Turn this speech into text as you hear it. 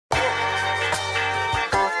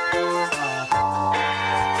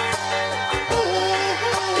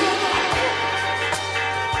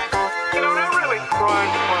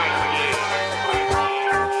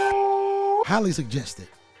Highly suggested.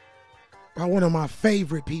 Bro, one of my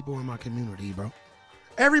favorite people in my community, bro.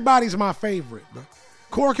 Everybody's my favorite, bro.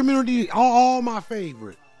 Core community, all my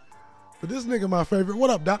favorite. But this nigga my favorite. What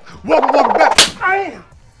up, Doc? Welcome back. Damn.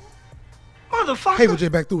 Motherfucker. Hey, J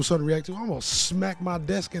back through with something to react to. I'm gonna smack my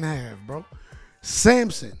desk in half, bro.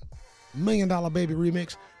 Samson, $1 Million Baby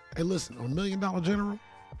remix. Hey, listen, on $1 Million General,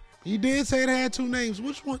 he did say it had 2 names.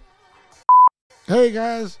 Which one? Hey,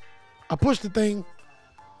 guys, I pushed the thing.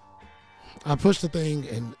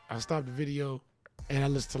 And I stopped the video and I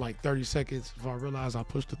listened to like 30 seconds before I realized I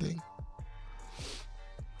pushed the thing.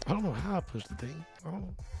 I don't know how I pushed the thing. I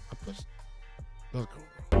pushed. Let's go.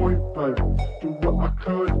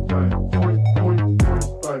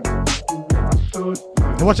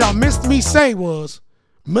 And what y'all missed me say was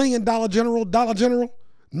 $1 Million General, Dollar General.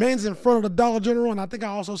 Man's in front of the Dollar General, and I think I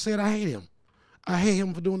also said I hate him. I hate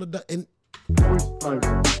him for doing the and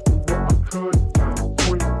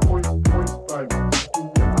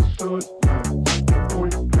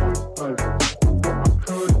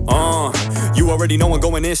you already know I'm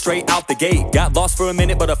going in straight out the gate. Got lost for a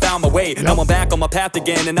minute, but I found my way. Now I'm back on my path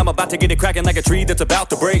again, and I'm about to get it cracking like a tree that's about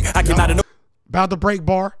to break. I came out of about to break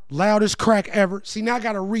bar, loudest crack ever. See, now I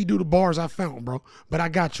gotta redo the bars I found, bro. But I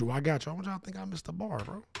got you. I want y'all to think I missed the bar,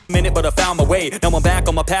 bro. Minute, but I found my way. Now I'm back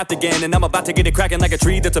on my path again, and I'm about to get it cracking like a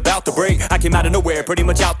tree that's about to break. I came out of nowhere, pretty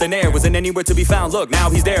much out thin air. Wasn't anywhere to be found. Look, now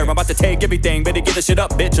he's there. I'm about to take everything. Better get the shit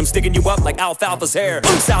up, bitch. I'm sticking you up like alfalfa's hair.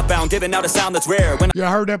 I'm southbound, giving out a sound that's rare. Yeah,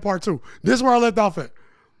 I heard that part too. This is where I left off at.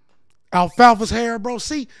 Alfalfa's hair, bro.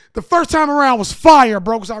 See, the first time around was fire,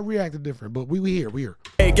 bro, because I reacted different. But we here.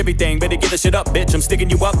 Take everything, better get the shit up, bitch. I'm sticking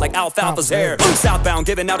you up like alfalfa's hair. I'm southbound,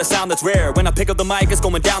 giving out a sound that's rare. When I pick up the mic, it's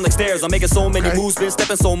going down like stairs. I'm making so many moves, been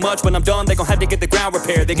stepping so much. When I'm done, they gon' have to get the ground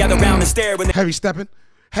repaired. They gather around and stare when they heavy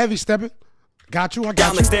stepping. Got you, I got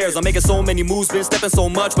down like stairs. I'm making so many moves, been stepping so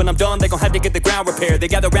much. When I'm done, they gon' have to get the ground repaired. They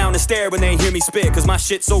gather around and stare when they hear me spit. Cause my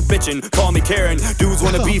shit's so bitchin', call me Karen. Dudes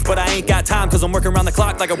wanna beef, but I ain't got time. Cause I'm working around the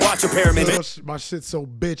clock like a watch repairman. My shit's so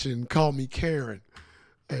bitchin', call me Karen.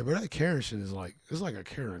 Hey, bro, that Karen shit is like, it's like a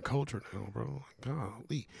Karen culture now, bro.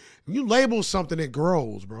 Golly. When you label something, it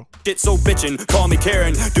grows, bro. Shit so bitchin', call me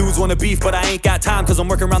Karen. Dudes wanna beef, but I ain't got time. Cause I'm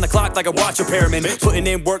working around the clock like a watch repairman. Putting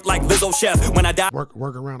in work like Lizzo Chef. When I die, work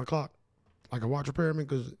around the clock. Like a watch repairman,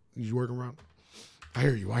 because he's working around. I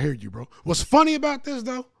hear you, bro. What's funny about this,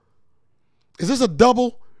 though, is this a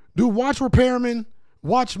double? Do watch repairmen,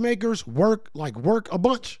 watchmakers work a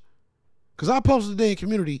bunch? Because I posted today in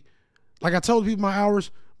community, like I told people my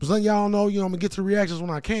hours, was letting y'all know, I'm going to get to the reactions when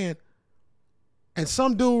I can. And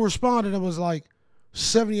some dude responded and was like,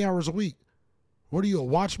 70 hours a week. What are you, a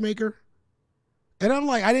watchmaker? And I'm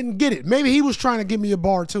like, I didn't get it. Maybe he was trying to give me a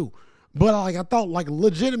bar, too. But I thought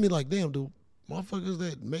legitimately, damn, dude. Motherfuckers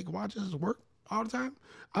that make watches work all the time?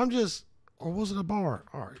 Or was it a bar?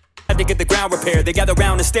 All right. Had to get the ground repaired. They gather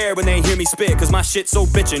around and stare when they hear me spit. Cause my shit's so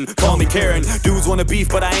bitchin', call me Karen. Dudes wanna beef,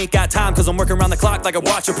 but I ain't got time. Cause I'm working around the clock like a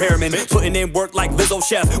watch repairman. Putting in work like Lizzo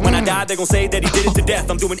Chef. When I die, they gon' say that he did it to death.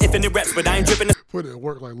 I'm doing infinite reps, but I ain't dripping. Putting in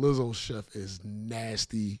work like Lizzo Chef is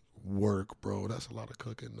nasty work, bro. That's a lot of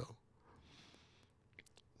cooking, though.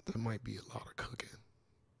 That might be a lot of cooking.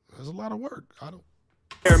 That's a lot of work.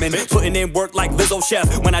 Putting in work like Lizzo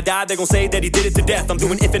Chef. When I die, they gon' say that he did it to death. I'm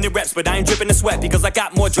doing infinite reps, but I ain't dripping the sweat. Because I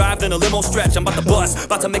got more drive than a limo stretch. I'm about to bust,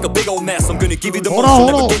 about to make a big old mess. I'm gonna give you the most.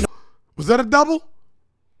 Hold on. Was that a double?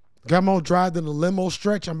 Got more drive than a limo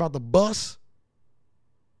stretch. I'm about to bust.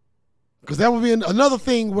 Because that would be another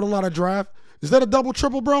thing with a lot of drive. Is that a double,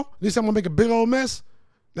 triple, bro? This time I'm gonna make a big old mess?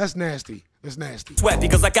 That's nasty. It's nasty. Sweat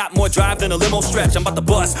because I got more drive than a limo stretch. I'm about to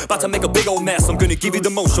bust, about to make a big old mess. I'm gonna give you the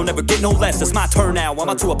most, you'll never get no less. It's my turn now, I'm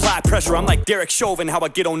about to apply pressure. I'm like Derek Chauvin, how I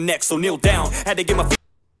get on next. So kneel down, had to get my feet.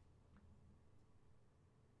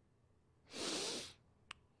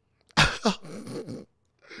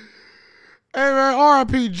 Hey man,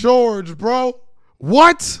 R.I.P. George, bro.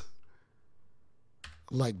 What?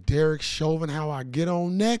 Like Derek Chauvin, how I get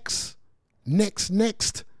on next? Next.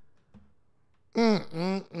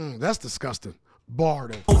 That's disgusting. Bar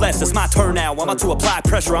though. Less, it's my turn now. I'm about to apply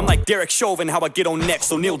pressure. I'm like Derek Chauvin, how I get on next.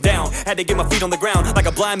 So kneel down, had to get my feet on the ground like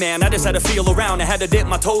a blind man. I just had to feel around. I had to dip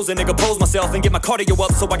my toes in and compose myself and get my cardio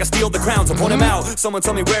up so I can steal the crown. To point him out, someone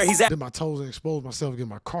tell me where he's at. Dip my toes and expose myself and get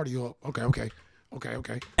my cardio up. Okay.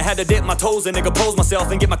 I had to dip my toes in and compose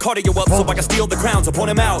myself and get my cardio up so I can steal the crown. To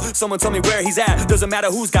point him out, someone tell me where he's at. Doesn't matter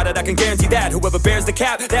who's got it, I can guarantee that. Whoever bears the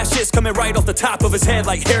cap, that shit's coming right off the top of his head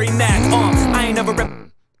like Harry Mack. I ain't never.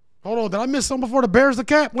 Hold on, did I miss something before the bears the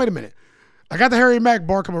cap? Wait a minute. I got the Harry Mack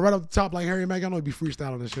bar coming right up the top like Harry Mack. I know he be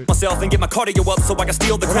freestyling this shit. Myself and get my cardio up so I can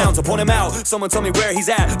steal the crown. To point him out, someone tell me where he's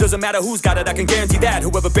at. Doesn't matter who's got it, I can guarantee that.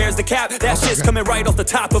 Whoever bears the cap, that shit's coming right off the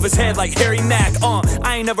top of his head like Harry Mack.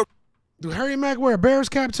 I ain't never. Do Harry Mack wear a Bears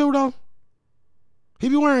cap too though? He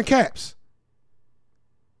be wearing caps.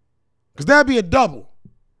 Cause that'd be a double,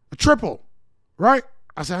 a triple, right?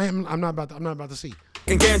 I said I'm not about to see.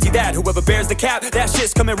 Can guarantee that whoever bears the cap, that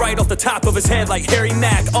shit's coming right off the top of his head like Harry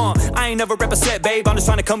Mack. I ain't never rep a set, babe. I'm just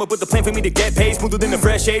trying to come up with a plan for me to get paid. Smoother than the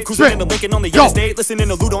fresh shade, cruising in the Lincoln on the interstate, listening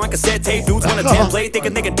to Ludo on cassette tape. Dudes want a template,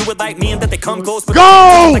 thinking they can do it like me and that they come close, but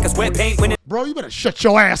go like a sweat paint when it. Bro, you better shut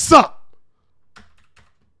your ass up.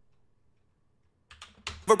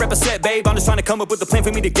 Rep a set, babe. I'm just trying to come up with a plan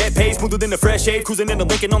for me to get paid. Smoother than the fresh shade, cruising in the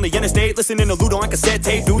Lincoln on the interstate, listening to Ludo on cassette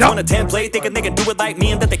tape. Dudes want a template, thinking they can do it like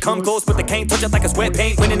me and that they come close, but they can't touch it like a sweat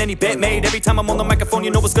paint. Winning any bet made. Every time I'm on the microphone,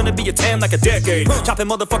 you know it's gonna be a 10 like a decade. Chopping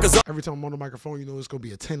motherfuckers up. Every time I'm on the microphone, you know it's gonna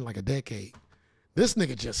be a 10 like a decade. This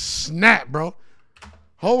nigga just snapped, bro.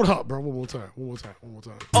 Hold up, bro. One more time.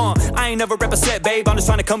 I ain't never rep a set, babe. I'm just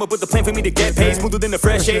trying to come up with a plan for me to get paid. Smoother than the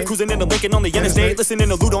fresh shade, cruising in the Lincoln on the interstate, listening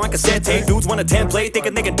to Ludo on cassette tape. Dudes want a template,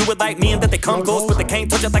 thinking they can do it like me and that they come close, but they can't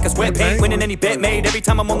touch it like a sweat paint. Winning any bet made. Every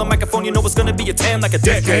time I'm on the microphone, you know it's gonna be a 10 like a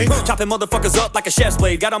decade. Chopping motherfuckers up like a chef's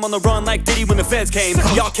blade. Got them on the run like Diddy when the feds came.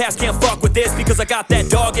 Y'all cats can't fuck with this because I got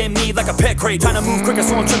that dog in me like a pet crate. Trying to move quicker,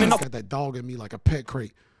 so I'm trimming off. Got that dog in me like a pet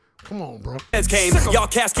crate. Come on, bro. Y'all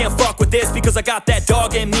cats can't fuck with this because I got that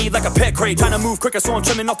dog in me like a pet crate. Trying to move quicker, so I'm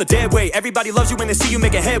trimming off the dead weight. Everybody loves you when they see you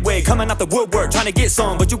making headway. Coming out the woodwork, trying to get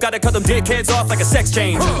some, but you gotta cut them dickheads off like a sex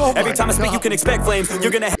change. Every time I speak, you can expect flames.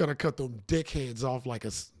 You're gonna gotta cut them dickheads off like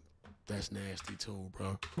a. That's nasty too,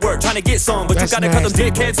 bro. Work trying to get some, but you gotta cut them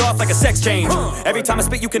dickheads off like a sex change. Every time I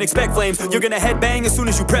spit, you can expect flames. You're gonna headbang as soon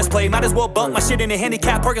as you press play. Might as well bump my shit in a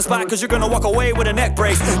handicapped parking spot, cause you're gonna walk away with a neck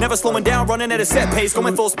brace. Never slowing down, running at a set pace,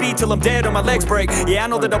 going full speed till I'm dead or my legs break. Yeah, I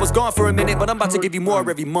know that I was gone for a minute, but I'm about to give you more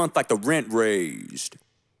every month like the rent raised.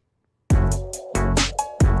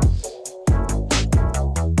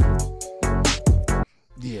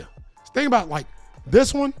 Yeah. Think about like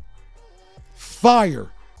this one, fire.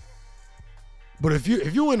 But if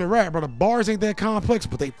you in the rap, bro, the bars ain't that complex,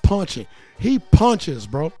 but they punching. He punches,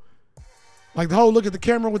 bro. Like the whole look at the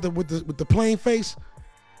camera with the plain face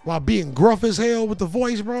while being gruff as hell with the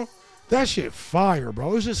voice, bro. That shit fire,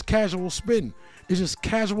 bro. It's just casual spitting. It's just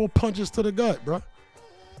casual punches to the gut, bro.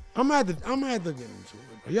 I'm gonna have to get into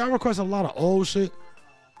it. Y'all request a lot of old shit.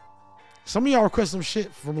 Some of y'all request some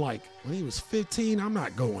shit from like when he was 15. I'm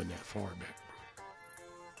not going that far back,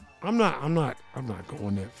 bro. I'm not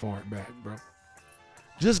going that far back, bro.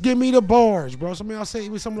 Just give me the bars, bro. Some of y'all say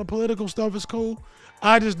with some of the political stuff is cool.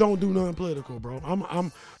 I just don't do nothing political, bro.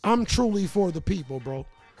 I'm truly for the people, bro.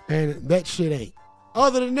 And that shit ain't.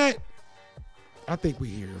 Other than that, I think we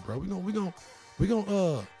here, bro. We gonna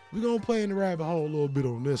play in the rabbit hole a little bit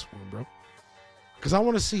on this one, bro. Cause I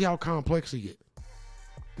want to see how complex he get.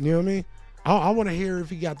 You know what I mean? I want to hear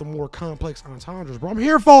if he got the more complex entendres, bro. I'm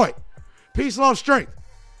here for it. Peace, love, strength.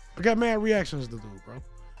 I got mad reactions to do, bro.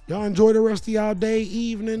 Y'all enjoy the rest of y'all day,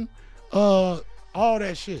 evening, all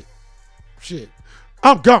that shit.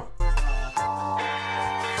 I'm gone.